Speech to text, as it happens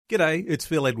G'day, it's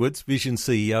Phil Edwards, Vision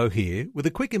CEO here, with a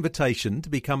quick invitation to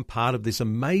become part of this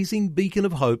amazing beacon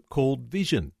of hope called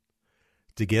Vision.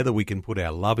 Together we can put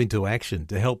our love into action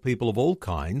to help people of all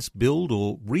kinds build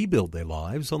or rebuild their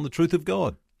lives on the truth of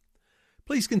God.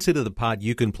 Please consider the part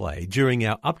you can play during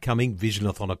our upcoming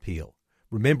Visionathon appeal,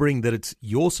 remembering that it's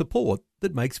your support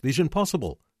that makes Vision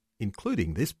possible,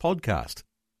 including this podcast.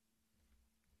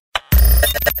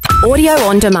 Audio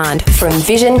on demand from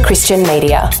Vision Christian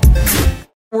Media.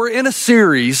 We're in a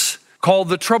series called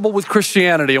The Trouble with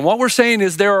Christianity. And what we're saying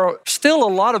is there are still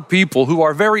a lot of people who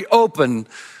are very open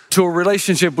to a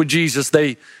relationship with Jesus.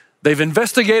 They've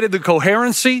investigated the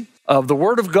coherency of the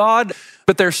Word of God,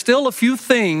 but there's still a few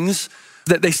things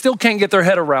that they still can't get their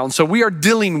head around. So we are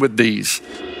dealing with these.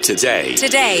 Today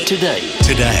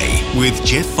with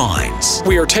Jeff Vines.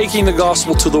 We are taking the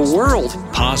gospel to the world.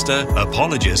 Pastor,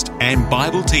 apologist, and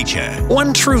Bible teacher.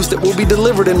 One truth that will be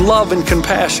delivered in love and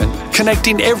compassion,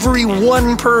 connecting every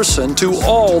one person to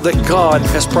all that God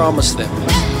has promised them.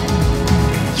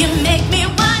 You make me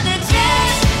wanna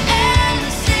dance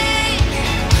and sing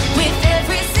with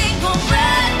every single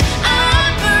breath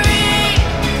I breathe.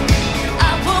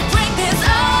 I will bring this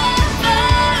offering.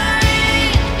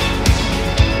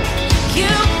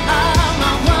 You are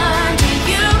my wonder,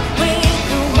 you bring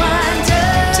the wonder.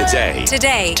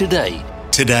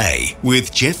 Today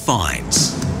with Jeff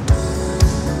Vines.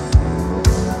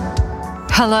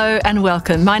 Hello and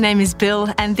welcome. My name is Bill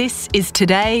and this is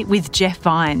Today with Jeff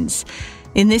Vines.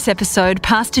 In this episode,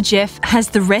 Pastor Jeff has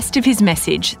the rest of his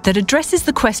message that addresses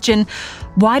the question,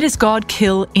 why does God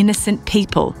kill innocent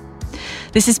people?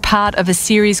 This is part of a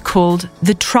series called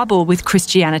The Trouble with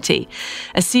Christianity,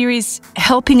 a series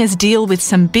helping us deal with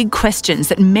some big questions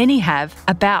that many have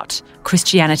about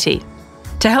Christianity.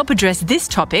 To help address this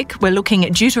topic, we're looking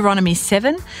at Deuteronomy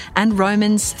 7 and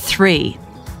Romans 3.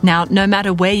 Now, no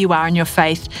matter where you are in your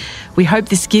faith, we hope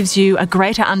this gives you a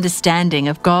greater understanding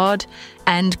of God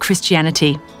and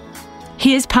Christianity.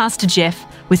 Here's Pastor Jeff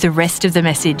with the rest of the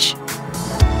message.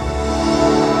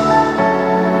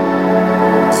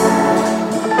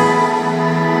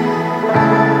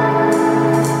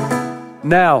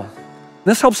 Now,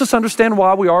 this helps us understand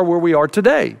why we are where we are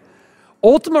today.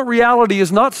 Ultimate reality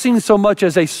is not seen so much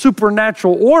as a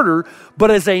supernatural order, but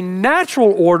as a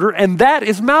natural order, and that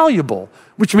is malleable,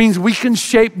 which means we can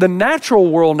shape the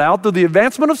natural world now through the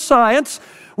advancement of science.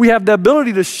 We have the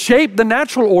ability to shape the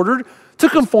natural order to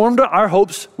conform to our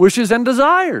hopes, wishes, and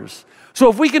desires.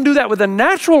 So if we can do that with a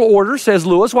natural order, says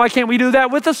Lewis, why can't we do that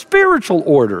with a spiritual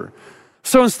order?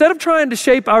 So instead of trying to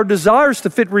shape our desires to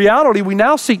fit reality, we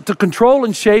now seek to control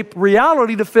and shape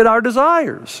reality to fit our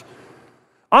desires.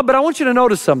 But I want you to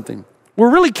notice something. We're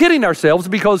really kidding ourselves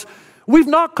because we've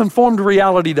not conformed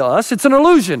reality to us. It's an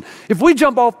illusion. If we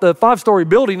jump off the 5-story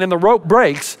building and the rope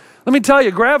breaks, let me tell you,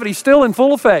 gravity's still in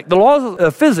full effect. The laws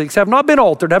of physics have not been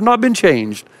altered, have not been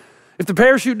changed. If the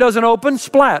parachute doesn't open,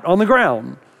 splat on the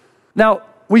ground. Now,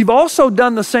 we've also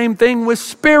done the same thing with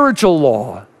spiritual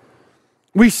law.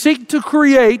 We seek to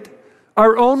create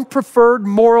our own preferred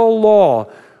moral law.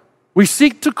 We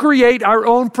seek to create our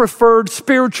own preferred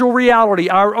spiritual reality,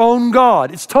 our own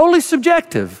God. It's totally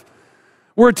subjective.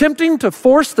 We're attempting to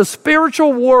force the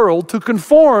spiritual world to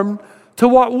conform to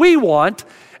what we want,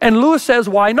 and Lewis says,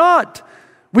 why not?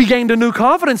 We gained a new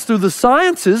confidence through the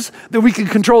sciences that we can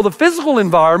control the physical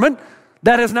environment.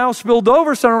 That has now spilled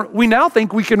over, so we now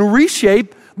think we can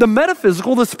reshape the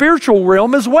metaphysical, the spiritual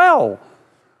realm as well.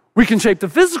 We can shape the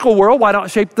physical world, why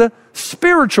not shape the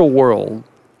spiritual world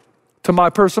to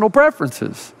my personal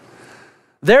preferences?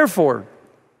 Therefore,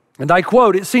 and I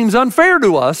quote, it seems unfair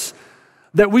to us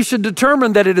that we should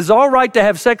determine that it is all right to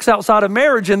have sex outside of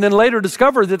marriage and then later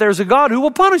discover that there's a God who will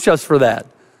punish us for that.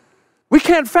 We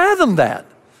can't fathom that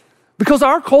because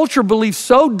our culture believes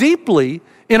so deeply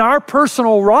in our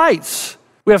personal rights.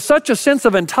 We have such a sense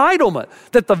of entitlement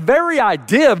that the very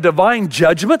idea of divine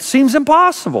judgment seems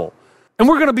impossible. And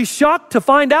we're going to be shocked to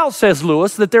find out, says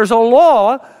Lewis, that there's a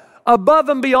law above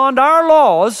and beyond our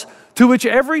laws to which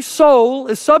every soul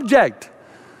is subject.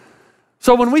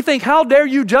 So when we think, how dare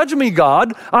you judge me,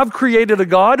 God? I've created a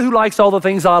God who likes all the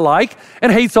things I like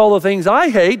and hates all the things I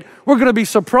hate. We're going to be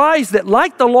surprised that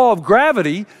like the law of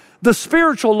gravity, the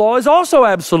spiritual law is also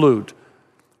absolute.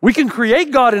 We can create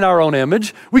God in our own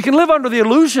image. We can live under the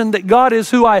illusion that God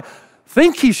is who I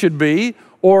think he should be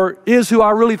or is who I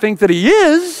really think that he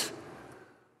is.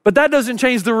 But that doesn't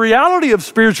change the reality of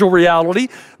spiritual reality,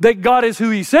 that God is who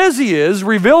he says he is,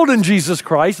 revealed in Jesus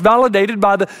Christ, validated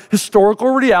by the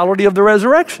historical reality of the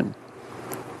resurrection.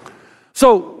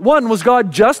 So, one, was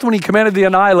God just when he commanded the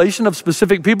annihilation of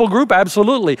specific people group?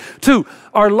 Absolutely. Two,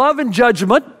 are love and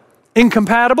judgment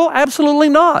Incompatible? Absolutely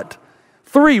not.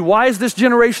 3, why is this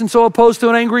generation so opposed to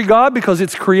an angry God? Because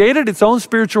it's created its own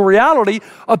spiritual reality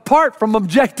apart from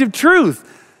objective truth.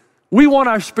 We want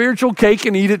our spiritual cake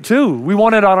and eat it too. We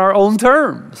want it on our own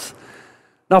terms.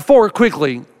 Now 4,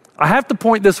 quickly, I have to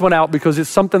point this one out because it's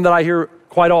something that I hear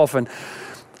quite often.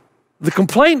 The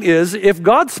complaint is, if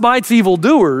God smites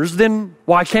evildoers, then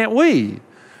why can't we?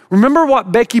 Remember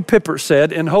what Becky Pippert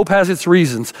said in Hope Has Its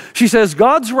Reasons. She says,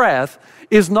 God's wrath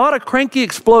is not a cranky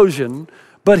explosion,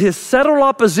 but his settled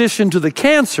opposition to the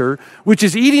cancer, which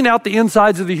is eating out the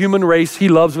insides of the human race he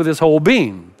loves with his whole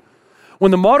being. When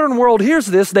the modern world hears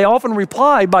this, they often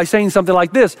reply by saying something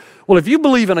like this: well, if you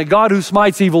believe in a God who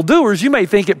smites evildoers, you may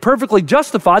think it perfectly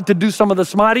justified to do some of the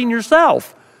smiting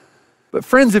yourself. But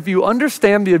friends, if you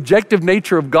understand the objective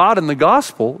nature of God and the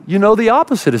gospel, you know the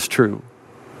opposite is true.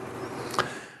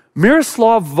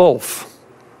 Miroslav Volf,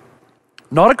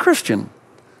 not a Christian,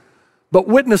 but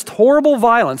witnessed horrible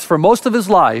violence for most of his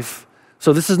life,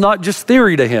 so this is not just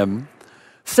theory to him,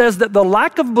 says that the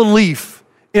lack of belief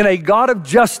in a God of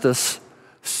justice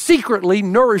secretly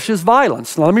nourishes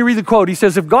violence. Now let me read the quote. He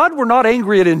says, if God were not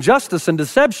angry at injustice and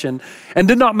deception and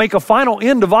did not make a final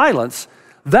end to violence,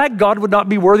 that God would not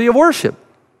be worthy of worship.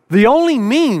 The only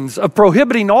means of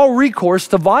prohibiting all recourse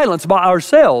to violence by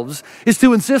ourselves is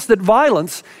to insist that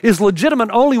violence is legitimate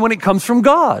only when it comes from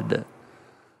God. Do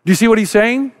you see what he's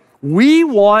saying? We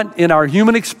want in our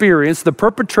human experience the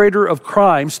perpetrator of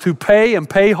crimes to pay and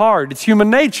pay hard. It's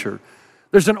human nature.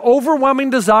 There's an overwhelming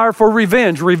desire for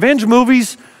revenge. Revenge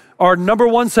movies are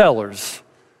 #1 sellers.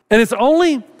 And it's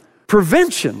only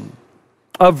prevention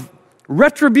of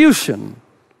retribution,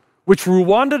 which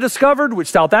Rwanda discovered, which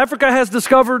South Africa has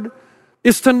discovered,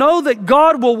 is to know that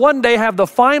God will one day have the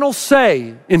final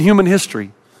say in human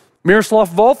history. Miroslav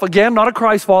Volf, again, not a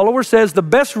Christ follower, says the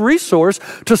best resource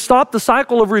to stop the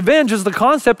cycle of revenge is the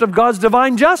concept of God's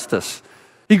divine justice.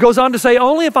 He goes on to say,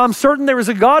 only if I'm certain there is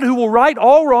a God who will right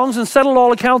all wrongs and settle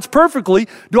all accounts perfectly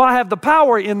do I have the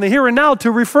power in the here and now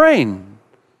to refrain.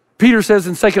 Peter says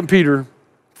in 2 Peter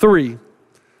 3,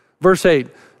 verse 8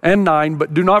 and 9,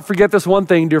 but do not forget this one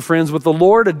thing, dear friends, with the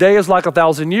Lord a day is like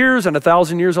 1,000 years and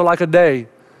 1,000 years are like a day.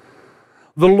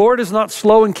 The Lord is not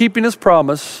slow in keeping his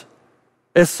promise,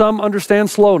 as some understand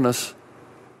slowness.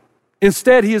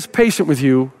 Instead, he is patient with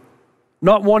you,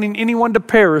 not wanting anyone to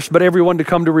perish, but everyone to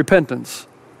come to repentance.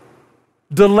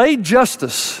 Delayed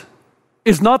justice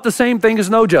is not the same thing as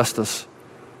no justice.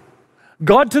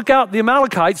 God took out the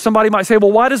Amalekites. Somebody might say,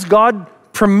 well, why does God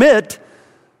permit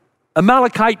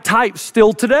Amalekite types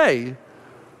still today?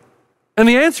 And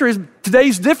the answer is,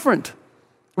 today's different.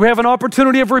 We have an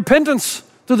opportunity of repentance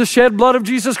through the shed blood of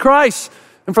Jesus Christ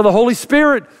and for the Holy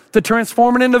Spirit to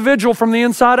transform an individual from the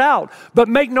inside out. But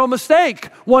make no mistake,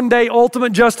 one day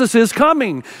ultimate justice is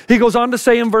coming. He goes on to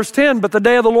say in verse 10, but the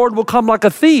day of the Lord will come like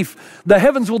a thief. The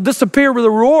heavens will disappear with a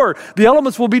roar. The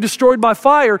elements will be destroyed by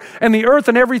fire, and the earth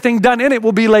and everything done in it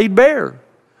will be laid bare.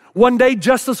 One day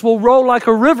justice will roll like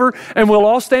a river, and we'll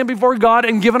all stand before God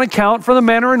and give an account for the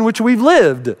manner in which we've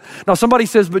lived. Now somebody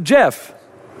says, but Jeff,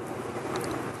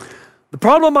 the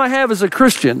problem I have as a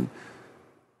Christian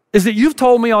is that you've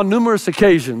told me on numerous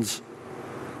occasions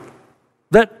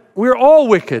that we're all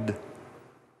wicked.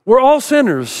 We're all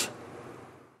sinners.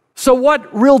 So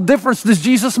what real difference does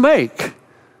Jesus make?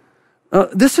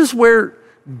 This is where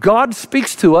God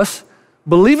speaks to us,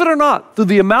 believe it or not, through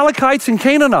the Amalekites and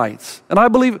Canaanites. And I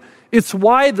believe it's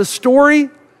why the story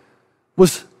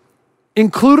was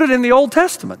included in the Old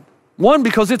Testament. One,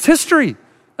 because it's history.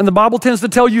 And the Bible tends to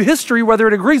tell you history whether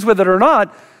it agrees with it or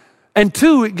not. And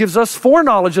 2, it gives us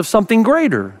foreknowledge of something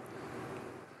greater.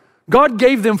 God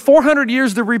gave them 400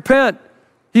 years to repent.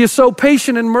 He is so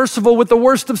patient and merciful with the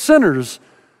worst of sinners.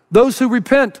 Those who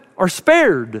repent are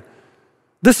spared.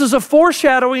 This is a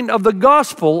foreshadowing of the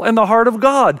gospel and the heart of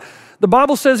God. The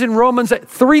Bible says in Romans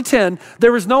 3:10,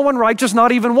 there is no one righteous,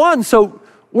 not even one. So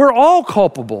we're all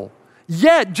culpable.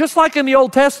 Yet, just like in the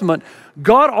Old Testament,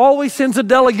 God always sends a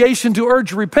delegation to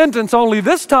urge repentance, only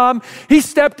this time he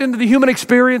stepped into the human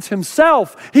experience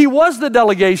himself. He was the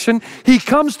delegation. He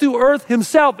comes to earth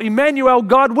himself, Emmanuel,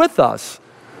 God with us.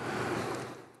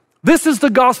 This is the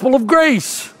gospel of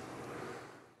grace.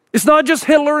 It's not just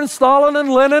Hitler and Stalin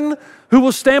and Lenin who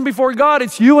will stand before God,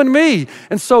 it's you and me.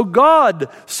 And so God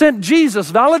sent Jesus,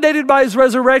 validated by his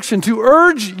resurrection, to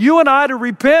urge you and I to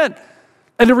repent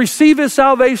and to receive his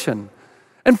salvation.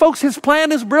 And folks, his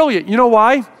plan is brilliant. You know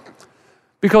why?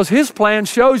 Because his plan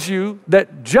shows you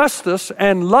that justice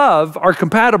and love are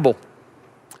compatible.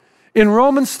 In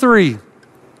Romans 3,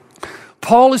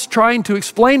 Paul is trying to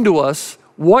explain to us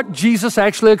what Jesus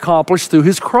actually accomplished through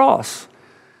his cross.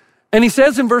 And he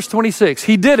says in verse 26,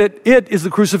 he did it. It is the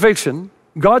crucifixion.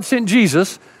 God sent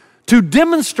Jesus to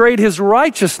demonstrate his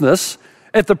righteousness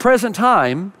at the present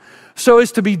time so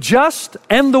as to be just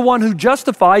and the one who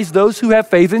justifies those who have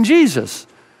faith in Jesus.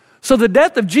 So the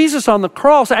death of Jesus on the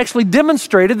cross actually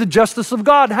demonstrated the justice of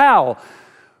God. How?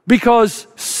 Because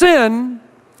sin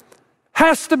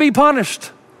has to be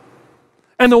punished.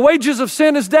 And the wages of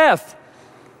sin is death.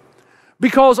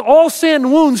 Because all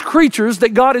sin wounds creatures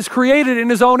that God has created in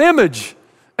his own image.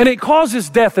 And it causes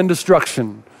death and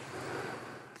destruction.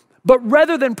 But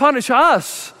rather than punish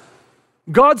us,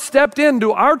 God stepped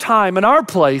into our time and our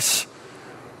place,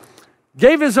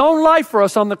 gave his own life for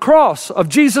us on the cross of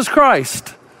Jesus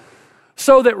Christ,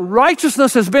 so that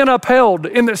righteousness has been upheld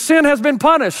and that sin has been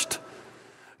punished.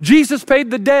 Jesus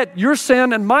paid the debt your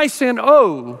sin and my sin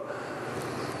owe.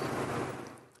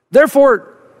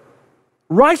 Therefore,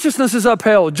 righteousness is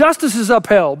upheld, justice is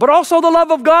upheld, but also the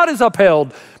love of God is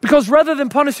upheld, because rather than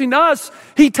punishing us,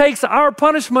 he takes our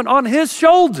punishment on his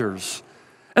shoulders.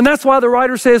 And that's why the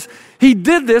writer says he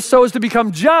did this so as to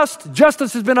become just.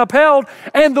 Justice has been upheld,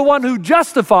 and the one who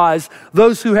justifies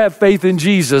those who have faith in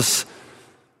Jesus.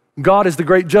 God is the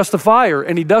great justifier,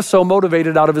 and he does so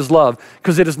motivated out of his love,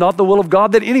 because it is not the will of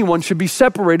God that anyone should be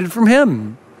separated from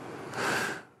him.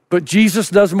 But Jesus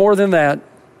does more than that.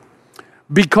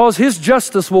 Because his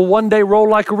justice will one day roll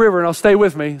like a river, and I'll stay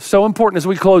with me, so important as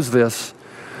we close this.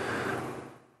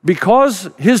 Because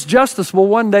his justice will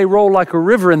one day roll like a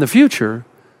river in the future,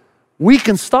 we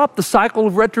can stop the cycle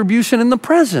of retribution in the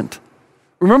present.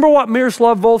 Remember what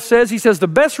Miroslav Volf says? He says the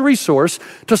best resource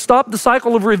to stop the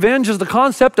cycle of revenge is the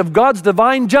concept of God's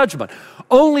divine judgment.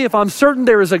 Only if I'm certain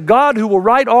there is a God who will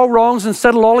right all wrongs and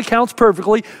settle all accounts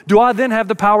perfectly, do I then have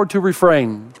the power to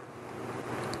refrain.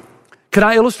 Can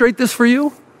I illustrate this for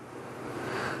you?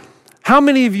 How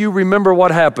many of you remember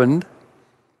what happened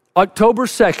October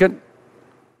 2nd,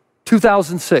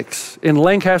 2006 in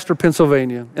Lancaster,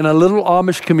 Pennsylvania, in a little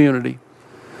Amish community?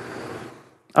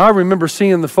 I remember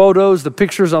seeing the photos, the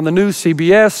pictures on the news,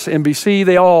 CBS, NBC,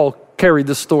 they all carried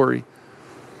this story.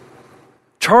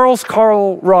 Charles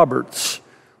Carl Roberts,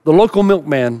 the local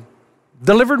milkman,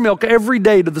 delivered milk every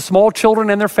day to the small children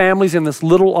and their families in this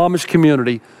little Amish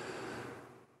community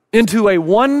into a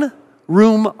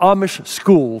one-room Amish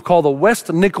school called the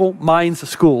West Nickel Mines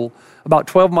School, about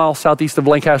 12 miles southeast of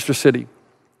Lancaster City.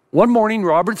 One morning,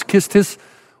 Roberts kissed his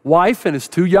wife and his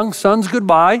two young sons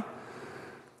goodbye.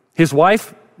 His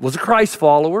wife was a Christ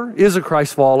follower, is a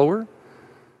Christ follower,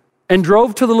 and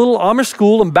drove to the little Amish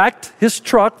school and backed his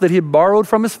truck that he had borrowed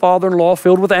from his father-in-law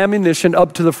filled with ammunition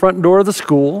up to the front door of the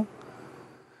school,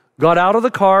 got out of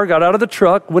the car, got out of the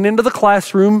truck, went into the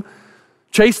classroom,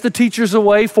 chased the teachers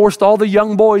away, forced all the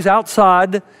young boys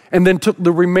outside, and then took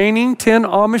the remaining 10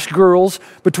 Amish girls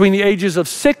between the ages of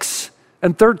 6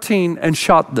 and 13 and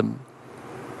shot them.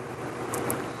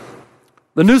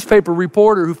 The newspaper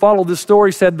reporter who followed this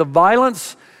story said the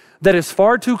violence that is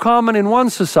far too common in one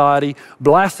society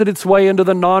blasted its way into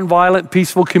the nonviolent,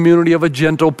 peaceful community of a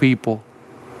gentle people.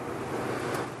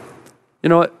 You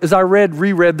know, as I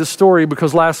reread the story,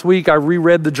 because last week I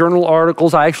reread the journal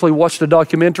articles, I actually watched a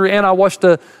documentary, and I watched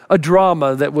a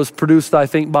drama that was produced, I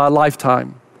think, by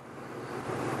Lifetime.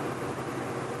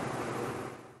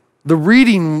 The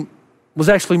reading was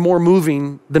actually more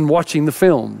moving than watching the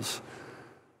films.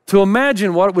 To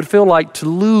imagine what it would feel like to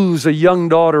lose a young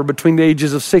daughter between the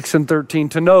ages of 6 and 13,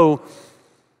 to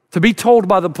be told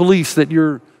by the police that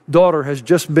your daughter has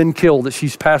just been killed, that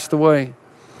she's passed away.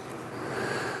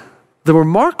 The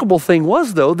remarkable thing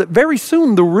was, though, that very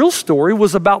soon the real story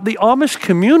was about the Amish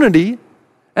community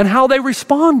and how they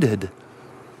responded.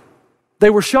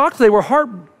 They were shocked, they were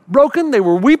heartbroken, they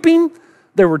were weeping,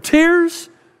 there were tears,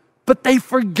 but they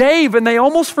forgave, and they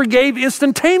almost forgave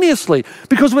instantaneously,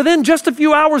 because within just a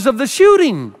few hours of the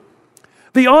shooting,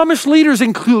 the Amish leaders,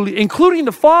 including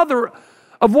the father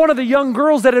of one of the young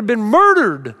girls that had been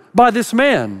murdered by this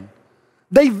man,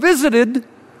 they visited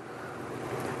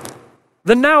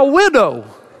the now widow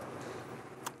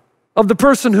of the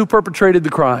person who perpetrated the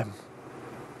crime.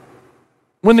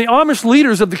 When the Amish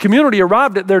leaders of the community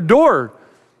arrived at their door,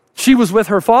 she was with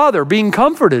her father, being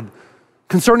comforted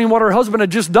concerning what her husband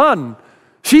had just done.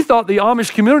 She thought the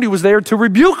Amish community was there to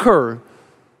rebuke her,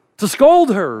 to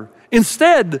scold her.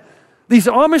 Instead, these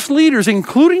Amish leaders,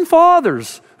 including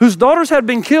fathers whose daughters had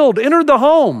been killed, entered the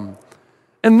home.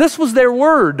 And this was their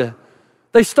word.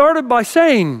 They started by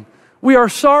saying, "We are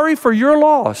sorry for your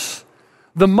loss."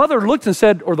 The mother looked and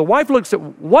said, or the wife looked and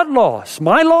said, "What loss?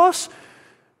 My loss?"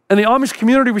 And the Amish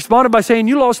community responded by saying,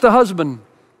 "You lost a husband.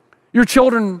 Your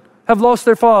children have lost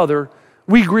their father.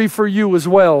 We grieve for you as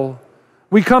well.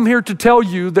 We come here to tell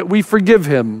you that we forgive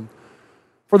him.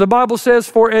 For the Bible says,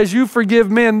 for as you forgive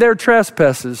men their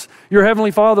trespasses, your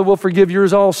heavenly Father will forgive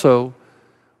yours also.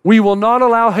 We will not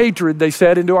allow hatred, they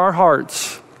said, into our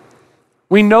hearts.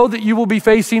 We know that you will be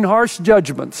facing harsh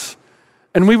judgments,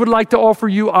 and we would like to offer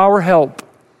you our help.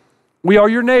 We are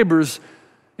your neighbors,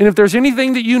 and if there's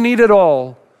anything that you need at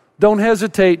all, don't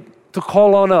hesitate to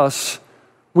call on us.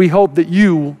 We hope that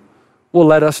you will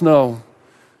let us know.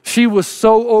 She was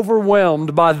so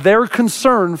overwhelmed by their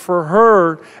concern for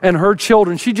her and her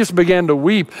children, she just began to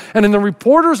weep. And in the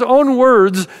reporter's own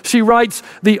words, she writes,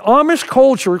 the Amish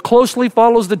culture closely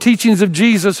follows the teachings of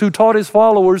Jesus, who taught his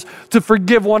followers to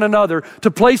forgive one another,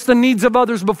 to place the needs of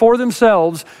others before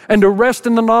themselves, and to rest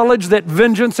in the knowledge that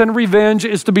vengeance and revenge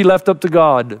is to be left up to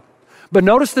God. But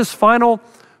notice this final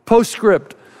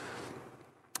postscript.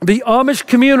 The Amish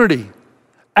community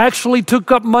actually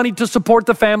took up money to support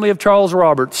the family of Charles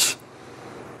Roberts.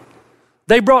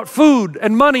 They brought food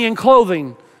and money and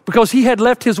clothing because he had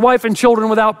left his wife and children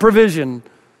without provision.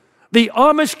 The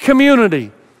Amish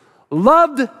community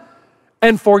loved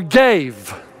and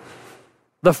forgave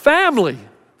the family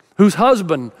whose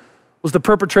husband was the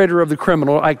perpetrator of the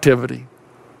criminal activity.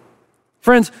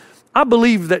 Friends, I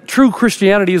believe that true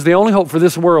Christianity is the only hope for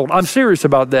this world. I'm serious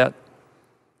about that.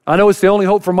 I know it's the only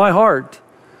hope for my heart.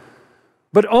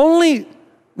 But only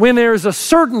when there is a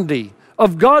certainty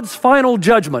of God's final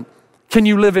judgment can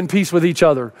you live in peace with each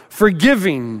other,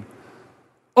 forgiving.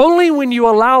 Only when you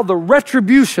allow the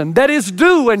retribution that is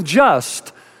due and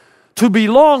just to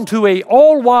belong to an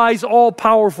all-wise,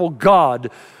 all-powerful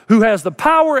God who has the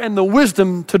power and the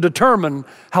wisdom to determine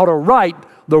how to right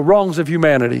the wrongs of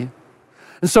humanity.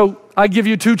 And so I give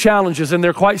you two challenges, and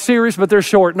they're quite serious, but they're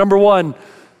short. Number one,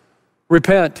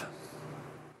 repent.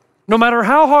 No matter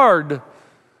how hard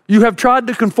you have tried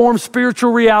to conform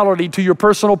spiritual reality to your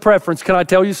personal preference, can I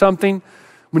tell you something?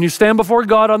 When you stand before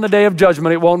God on the day of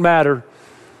judgment, it won't matter.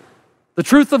 The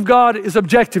truth of God is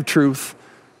objective truth.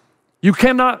 You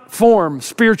cannot form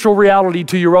spiritual reality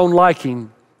to your own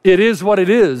liking. It is what it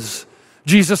is.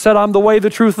 Jesus said, I'm the way, the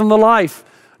truth, and the life.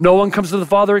 No one comes to the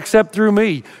Father except through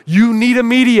me. You need a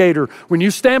mediator. When you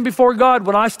stand before God,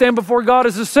 when I stand before God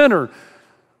as a sinner,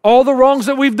 all the wrongs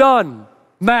that we've done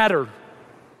matter.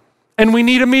 And we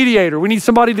need a mediator. We need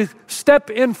somebody to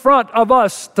step in front of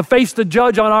us to face the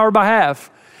judge on our behalf.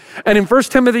 And in 1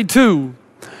 Timothy 2,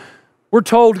 we're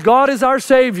told God is our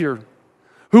Savior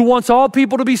who wants all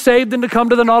people to be saved and to come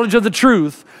to the knowledge of the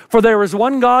truth. For there is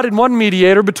one God and one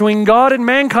mediator between God and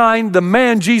mankind, the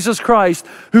man Jesus Christ,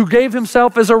 who gave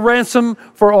himself as a ransom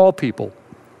for all people.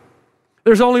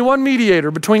 There's only one mediator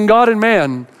between God and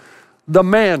man, the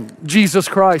man Jesus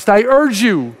Christ. I urge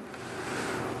you,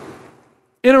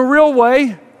 in a real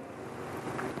way,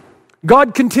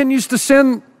 God continues to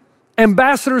send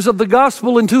ambassadors of the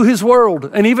gospel into his world.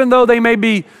 And even though they may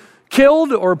be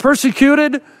killed or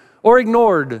persecuted or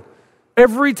ignored,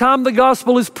 every time the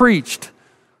gospel is preached,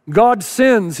 God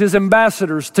sends his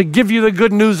ambassadors to give you the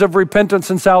good news of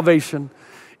repentance and salvation.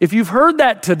 If you've heard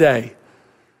that today,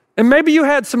 and maybe you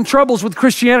had some troubles with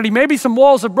Christianity, maybe some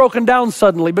walls have broken down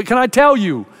suddenly, but can I tell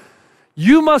you,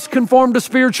 you must conform to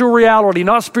spiritual reality,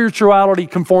 not spirituality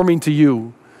conforming to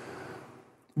you.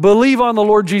 Believe on the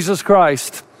Lord Jesus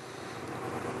Christ.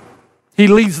 He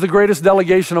leads the greatest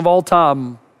delegation of all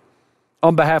time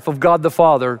on behalf of God the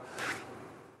Father,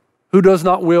 who does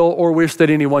not will or wish that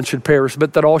anyone should perish,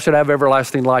 but that all should have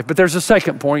everlasting life. But there's a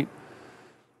second point,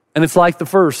 and it's like the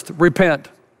first, repent.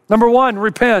 Number one,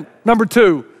 repent. Number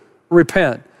two,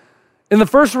 repent. In the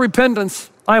first repentance,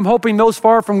 I am hoping those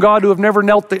far from God who have never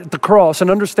knelt at the cross and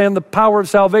understand the power of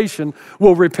salvation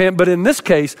will repent. But in this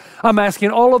case, I'm asking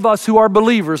all of us who are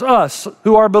believers, us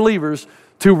who are believers,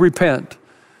 to repent.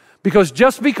 Because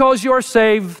just because you are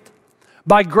saved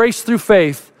by grace through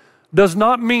faith does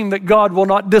not mean that God will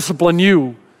not discipline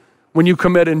you when you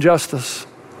commit injustice.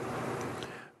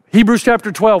 Hebrews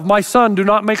chapter 12, my son, do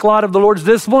not make light of the Lord's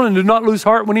discipline and do not lose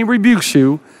heart when he rebukes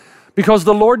you, because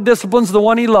the Lord disciplines the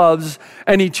one he loves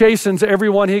and he chastens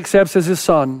everyone he accepts as his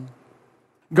son.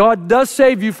 God does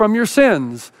save you from your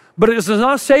sins, but it does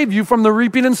not save you from the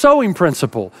reaping and sowing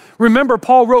principle. Remember,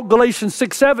 Paul wrote Galatians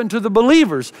 6:7 to the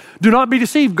believers. Do not be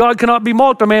deceived. God cannot be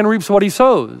mocked. A man reaps what he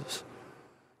sows.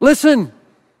 Listen,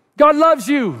 God loves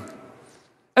you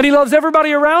and he loves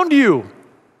everybody around you,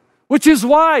 which is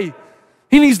why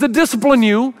he needs to discipline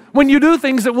you when you do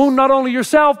things that wound not only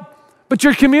yourself, but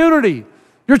your community,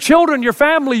 your children, your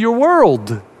family, your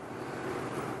world.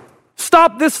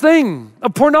 Stop this thing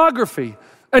of pornography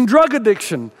and drug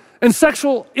addiction and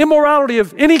sexual immorality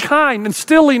of any kind, and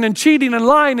stealing and cheating and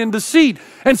lying and deceit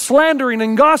and slandering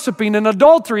and gossiping and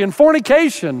adultery and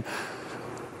fornication.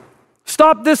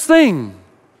 Stop this thing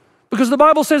Because the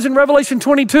Bible says in Revelation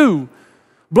 22,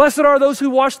 blessed are those who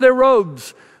wash their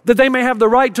robes, that they may have the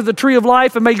right to the tree of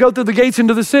life and may go through the gates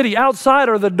into the city. Outside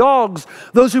are the dogs,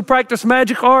 those who practice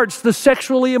magic arts, the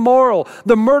sexually immoral,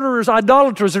 the murderers,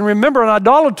 idolaters. And remember, an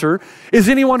idolater is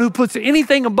anyone who puts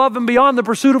anything above and beyond the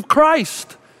pursuit of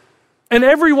Christ. And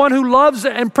everyone who loves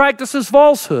and practices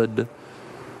falsehood.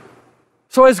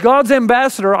 So as God's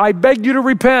ambassador, I beg you to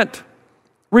repent.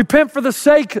 Repent for the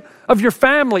sake of your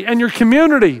family and your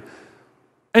community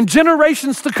and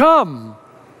generations to come.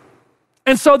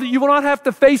 And so that you will not have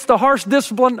to face the harsh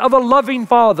discipline of a loving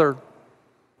father.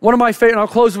 One of my favorite, and I'll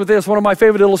close with this, one of my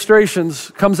favorite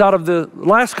illustrations comes out of the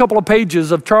last couple of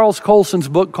pages of Charles Colson's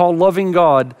book called Loving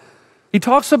God. He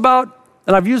talks about,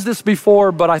 and I've used this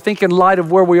before, but I think in light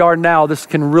of where we are now, this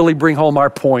can really bring home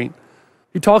our point.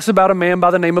 He talks about a man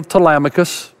by the name of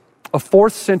Telemachus, a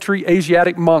 4th century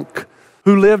Asiatic monk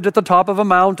who lived at the top of a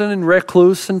mountain in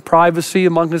recluse and privacy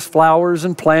among his flowers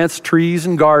and plants, trees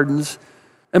and gardens.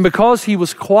 And because he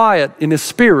was quiet in his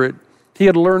spirit, he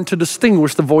had learned to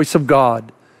distinguish the voice of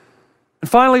God. And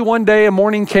finally, one day, a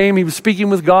morning came, he was speaking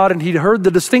with God, and he'd heard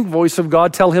the distinct voice of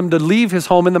God tell him to leave his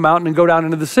home in the mountain and go down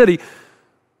into the city.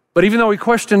 But even though he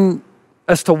questioned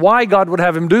as to why God would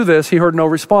have him do this, he heard no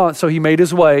response, so he made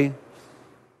his way.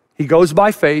 He goes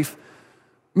by faith,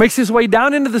 makes his way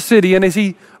down into the city, and as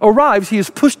he arrives, he is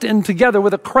pushed in together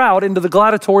with a crowd into the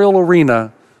gladiatorial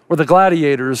arena where the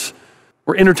gladiators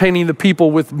were entertaining the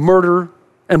people with murder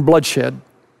and bloodshed.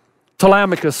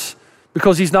 Telemachus,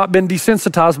 because he's not been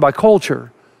desensitized by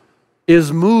culture,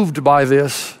 is moved by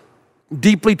this.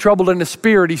 Deeply troubled in his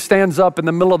spirit, he stands up in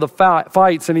the middle of the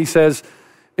fights and he says,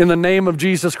 in the name of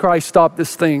Jesus Christ, stop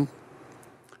this thing.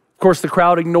 Of course, the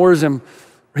crowd ignores him.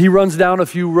 He runs down a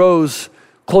few rows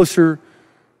closer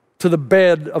to the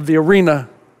bed of the arena.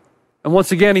 And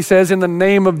once again, he says, in the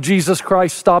name of Jesus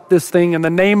Christ, stop this thing. In the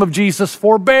name of Jesus,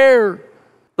 forbear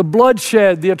the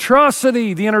bloodshed, the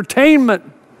atrocity, the entertainment.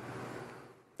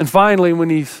 And finally, when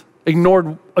he's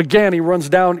ignored again, he runs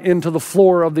down into the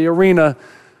floor of the arena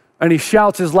and he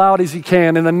shouts as loud as he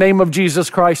can, in the name of Jesus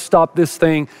Christ, stop this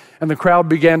thing. And the crowd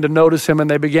began to notice him and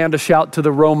they began to shout to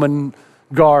the Roman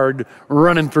guard,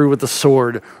 running through with the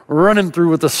sword, running through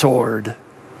with the sword.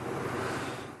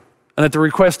 And at the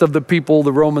request of the people,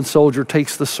 the Roman soldier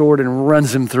takes the sword and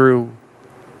runs him through.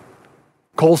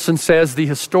 Colson says, the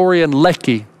historian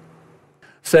Lecky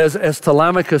says, as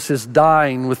Telemachus is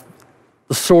dying with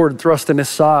the sword thrust in his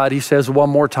side, he says one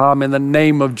more time, in the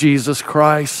name of Jesus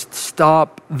Christ,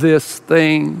 stop this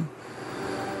thing.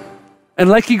 And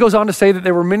Lecky goes on to say that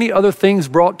there were many other things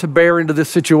brought to bear into this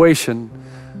situation.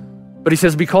 But he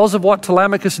says, because of what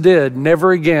Telemachus did,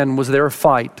 never again was there a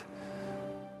fight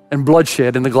and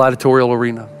bloodshed in the gladiatorial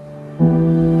arena.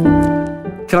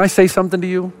 Can I say something to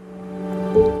you?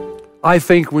 I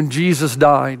think when Jesus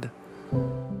died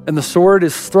and the sword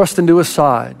is thrust into his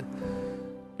side,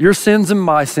 your sins and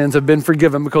my sins have been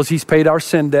forgiven because he's paid our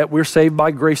sin debt. We're saved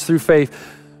by grace through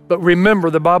faith. But remember,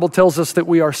 the Bible tells us that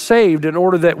we are saved in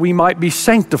order that we might be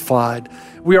sanctified.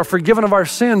 We are forgiven of our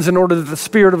sins in order that the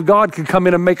Spirit of God could come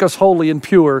in and make us holy and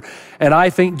pure. And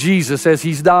I think Jesus, as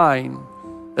he's dying,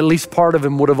 at least part of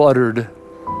him would have uttered,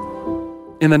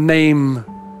 in the name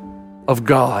of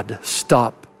God,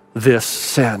 stop this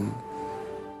sin.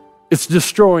 It's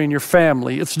destroying your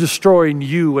family. It's destroying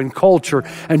you and culture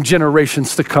and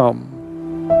generations to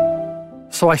come.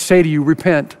 So I say to you,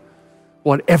 repent.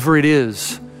 Whatever it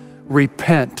is,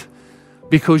 repent,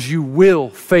 because you will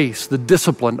face the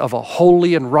discipline of a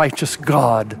holy and righteous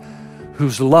God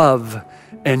whose love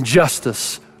and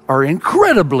justice are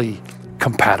incredibly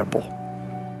compatible.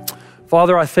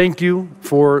 Father, I thank you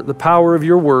for the power of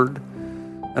your word,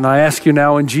 and I ask you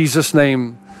now in Jesus'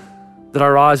 name that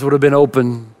our eyes would have been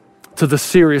open to the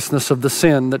seriousness of the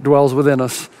sin that dwells within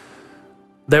us,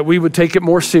 that we would take it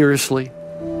more seriously,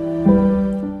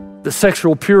 that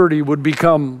sexual purity would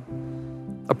become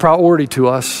a priority to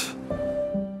us,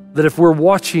 that if we're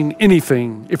watching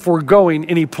anything, if we're going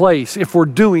any place, if we're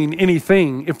doing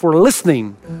anything, if we're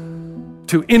listening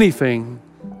to anything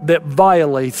that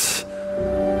violates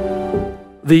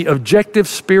the objective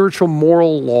spiritual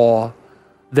moral law,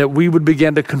 that we would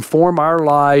begin to conform our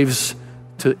lives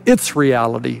to its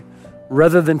reality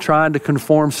rather than trying to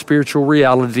conform spiritual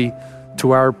reality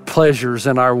to our pleasures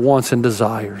and our wants and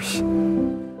desires.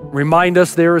 Remind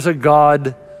us there is a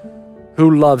God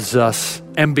who loves us,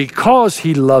 and because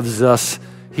he loves us,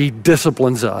 he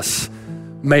disciplines us.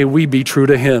 May we be true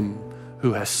to him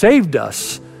who has saved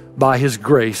us by his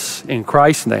grace. In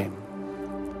Christ's name,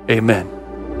 amen.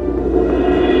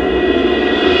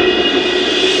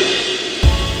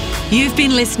 You've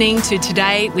been listening to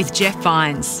Today with Jeff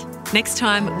Vines. Next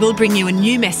time, we'll bring you a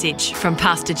new message from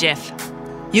Pastor Jeff.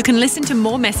 You can listen to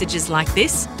more messages like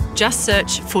this. Just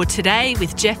search for Today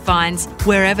with Jeff Vines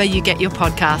wherever you get your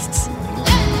podcasts.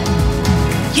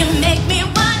 You make me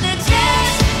wanna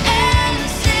dance and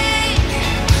sing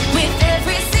with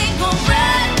every single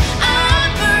breath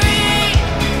I breathe.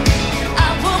 I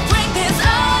will bring this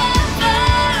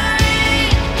offering.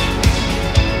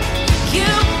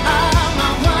 You are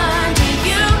my wonder,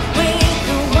 you bring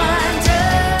the wonder.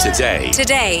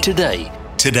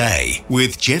 Today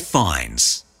with Jeff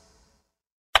Vines.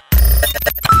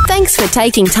 Thanks for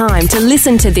taking time to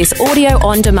listen to this audio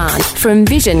on demand from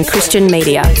Vision Christian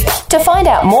Media. To find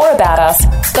out more about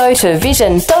us, go to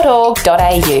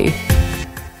vision.org.au.